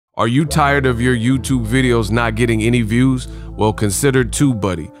Are you tired of your YouTube videos not getting any views? Well, consider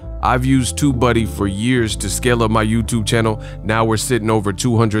TUBEBUDDY. I've used TUBEBUDDY for years to scale up my YouTube channel. Now we're sitting over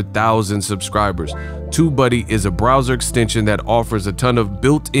 200,000 subscribers. TUBEBUDDY is a browser extension that offers a ton of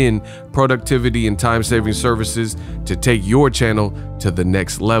built-in productivity and time-saving services to take your channel to the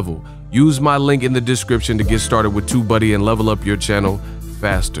next level. Use my link in the description to get started with TUBEBUDDY and level up your channel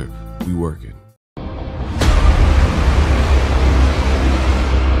faster. We working.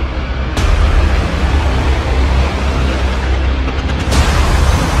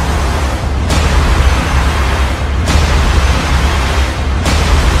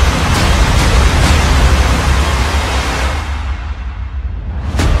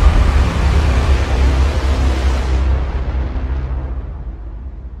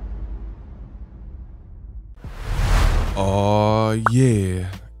 Oh yeah,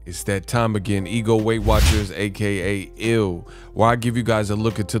 it's that time again. Ego Weight Watchers, aka Ill, where I give you guys a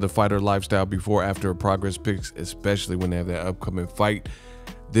look into the fighter lifestyle before, after progress picks, especially when they have that upcoming fight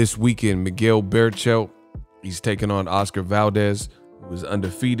this weekend. Miguel Berchelt, he's taking on Oscar Valdez, who is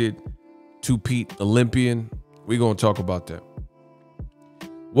undefeated, two-peat Olympian. We're gonna talk about that.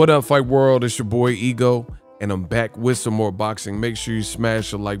 What up, fight world? It's your boy Ego, and I'm back with some more boxing. Make sure you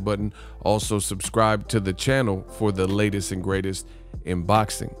smash the like button. Also subscribe to the channel for the latest and greatest in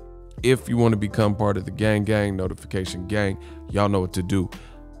boxing. If you want to become part of the gang notification gang, y'all know what to do.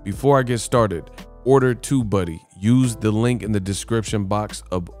 Before I get started, order TUBEBUDDY. Use the link in the description box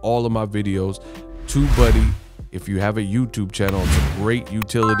of all of my videos. TUBEBUDDY, if you have a YouTube channel, it's a great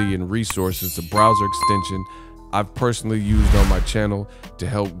utility and resource. It's a browser extension I've personally used on my channel to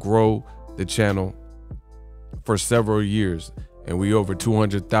help grow the channel for several years, and we over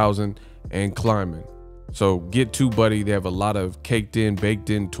 200,000 and climbing. So get TUBEBUDDY. They have a lot of baked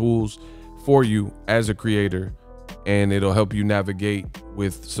in tools for you as a creator, and it'll help you navigate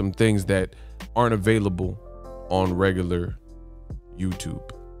with some things that aren't available on regular YouTube.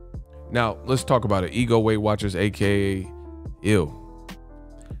 Now let's talk about it. Ego Weight Watchers, aka Ill,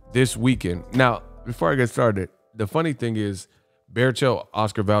 this weekend. Now before I get started, the funny thing is Berchelt,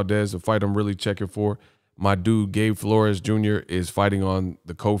 Oscar Valdez, a fight I'm really checking for. My dude, Gabe Flores Jr. is fighting on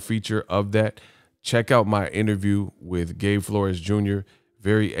the co-feature of that. Check out my interview with Gabe Flores Jr.,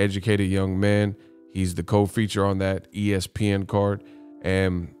 very educated young man. He's the co-feature on that ESPN card.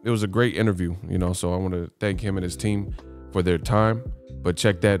 And it was a great interview, you know, so I want to thank him and his team for their time. But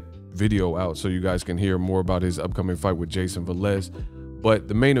check that video out so you guys can hear more about his upcoming fight with Jason Valdez. But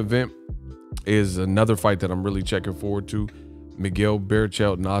the main event is another fight that I'm really checking forward to. Miguel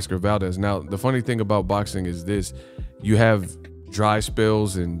Berchelt and Oscar Valdez. Now, the funny thing about boxing is this: you have dry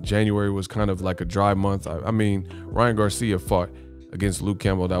spells, and January was kind of like a dry month. I mean, Ryan Garcia fought against Luke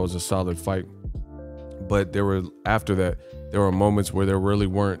Campbell. That was a solid fight. But after that, there were moments where there really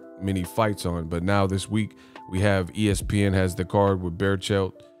weren't many fights on. But now this week, we have ESPN has the card with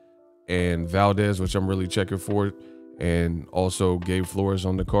Berchelt and Valdez, which I'm really checking for. And also Gabe Flores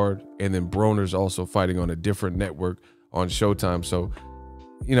on the card. And then Broner's also fighting on a different network on Showtime. So,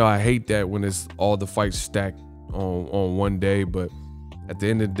 you know, I hate that when it's all the fights stacked on one day, but at the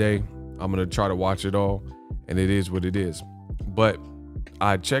end of the day, I'm gonna try to watch it all, and it is what it is. But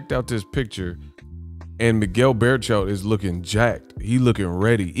I checked out this picture, and Miguel Berchelt is looking jacked. He looking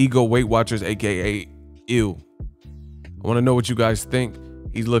ready. Ego Weight Watchers, aka Ill. I want to know what you guys think.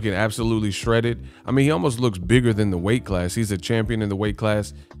 He's looking absolutely shredded. I mean, he almost looks bigger than the weight class. He's a champion in the weight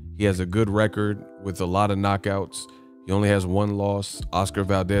class. He has a good record with a lot of knockouts. He only has one loss. Oscar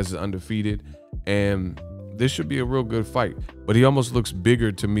Valdez is undefeated, and this should be a real good fight. But he almost looks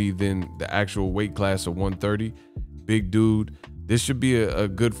bigger to me than the actual weight class of 130. Big dude. This should be a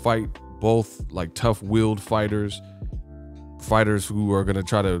good fight. Both like tough-willed fighters who are gonna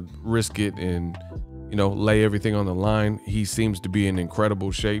try to risk it and, you know, lay everything on the line. He seems to be in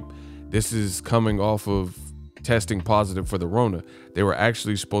incredible shape. This is coming off of testing positive for the Rona. They were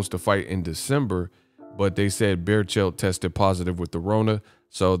actually supposed to fight in December, but they said Berchelt tested positive with the Rona,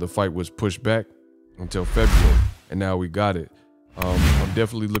 so the fight was pushed back until February, and now we got it. I'm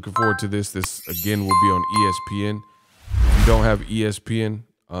definitely looking forward to this. This, again, will be on ESPN. If you don't have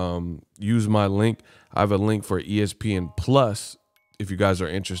ESPN, use my link. I have a link for ESPN Plus if you guys are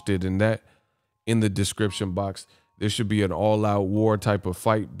interested in that in the description box. This should be an all-out war type of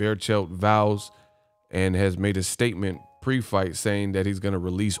fight. Berchelt vows and has made a statement pre-fight saying that he's going to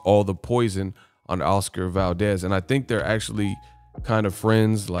release all the poison on Oscar Valdez. And I think they're actually kind of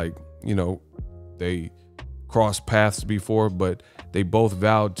friends, like, you know, they crossed paths before, but they both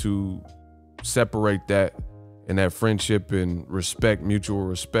vowed to separate that and that friendship and respect, mutual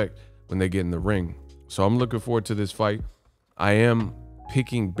respect, when they get in the ring. So I'm looking forward to this fight. I am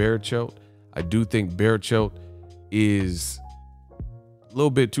picking Berchelt. I do think Berchelt is a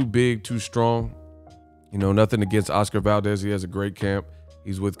little bit too big, too strong. You know, nothing against Oscar Valdez. He has a great camp.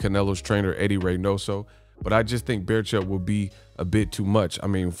 He's with Canelo's trainer, Eddie Reynoso. But I just think Berchelt will be a bit too much. I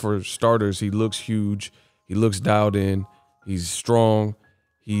mean, for starters, he looks huge. He looks dialed in. He's strong.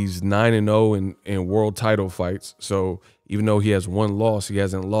 He's 9-0 in world title fights. So even though he has one loss, he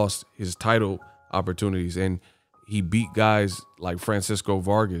hasn't lost his title opportunities. And he beat guys like Francisco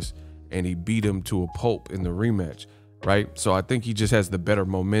Vargas, and he beat him to a pulp in the rematch, right? So I think he just has the better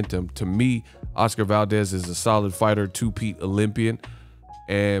momentum. To me, Oscar Valdez is a solid fighter, two-peat Olympian.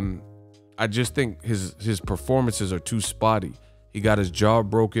 And I just think his performances are too spotty. He got his jaw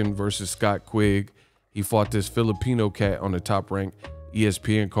broken versus Scott Quigg. He fought this Filipino cat on the top-ranked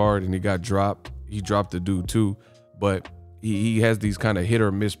ESPN card, and he got dropped. He dropped the dude too, but he has these kind of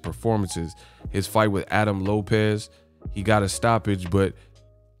hit-or-miss performances. His fight with Adam Lopez, he got a stoppage, but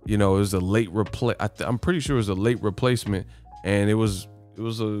you know, it was a late I'm pretty sure it was a late replacement, and it was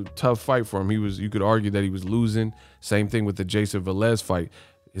a tough fight for him. You could argue that he was losing. Same thing with the Jason Velez fight.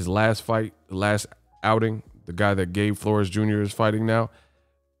 His last fight, the last outing, the guy that Gabe Flores Jr. is fighting now,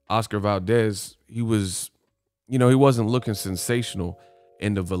 Oscar Valdez, he was, you know, he wasn't looking sensational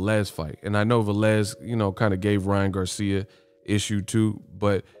in the Velez fight. And I know Velez, you know, kind of gave Ryan Garcia issue too,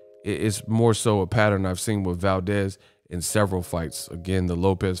 but it's more so a pattern I've seen with Valdez in several fights. Again, the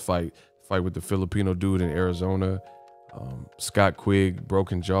Lopez fight with the Filipino dude in Arizona, Scott Quigg,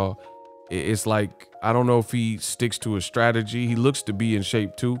 broken jaw. It's like, I don't know if he sticks to a strategy. He looks to be in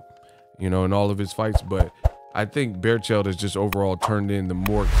shape too, you know, in all of his fights, but I think Berchelt has just overall turned in the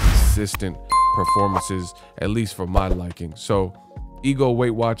more consistent performances, at least for my liking. So, Ego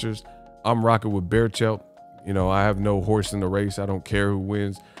Weight Watchers, I'm rocking with Berchelt. You know, I have no horse in the race. I don't care who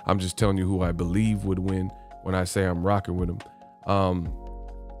wins. I'm just telling you who I believe would win when I say I'm rocking with him.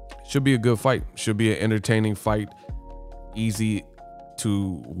 Should be a good fight. Should be an entertaining fight. Easy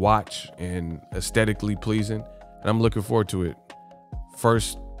to watch and aesthetically pleasing. And I'm looking forward to it.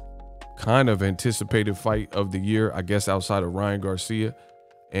 First kind of anticipated fight of the year, I guess, outside of Ryan Garcia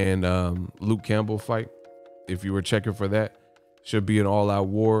and Luke Campbell fight. If you were checking for that, should be an all-out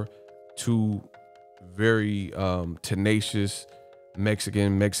war. Two very tenacious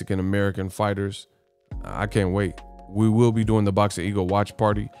Mexican-American fighters. I can't wait. We will be doing the Boxingego watch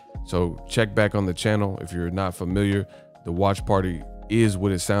party, so check back on the channel. If you're not familiar, the watch party is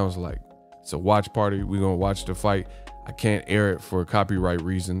what it sounds like. It's a watch party. We're gonna watch the fight. I can't air it for copyright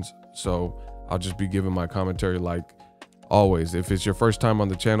reasons, so I'll just be giving my commentary like always. If it's your first time on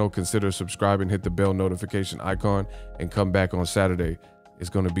the channel, consider subscribing, hit the bell notification icon, and come back on Saturday. It's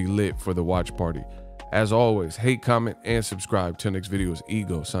gonna be lit for the watch party. As always, hate, comment, and subscribe. Till next video is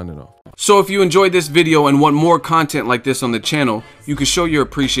Ego signing off. So if you enjoyed this video and want more content like this on the channel, you can show your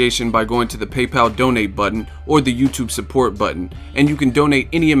appreciation by going to the PayPal donate button or the YouTube support button, and you can donate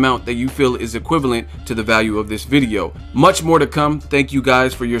any amount that you feel is equivalent to the value of this video. Much more to come. Thank you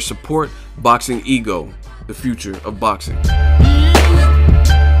guys for your support. Boxingego, the future of boxing.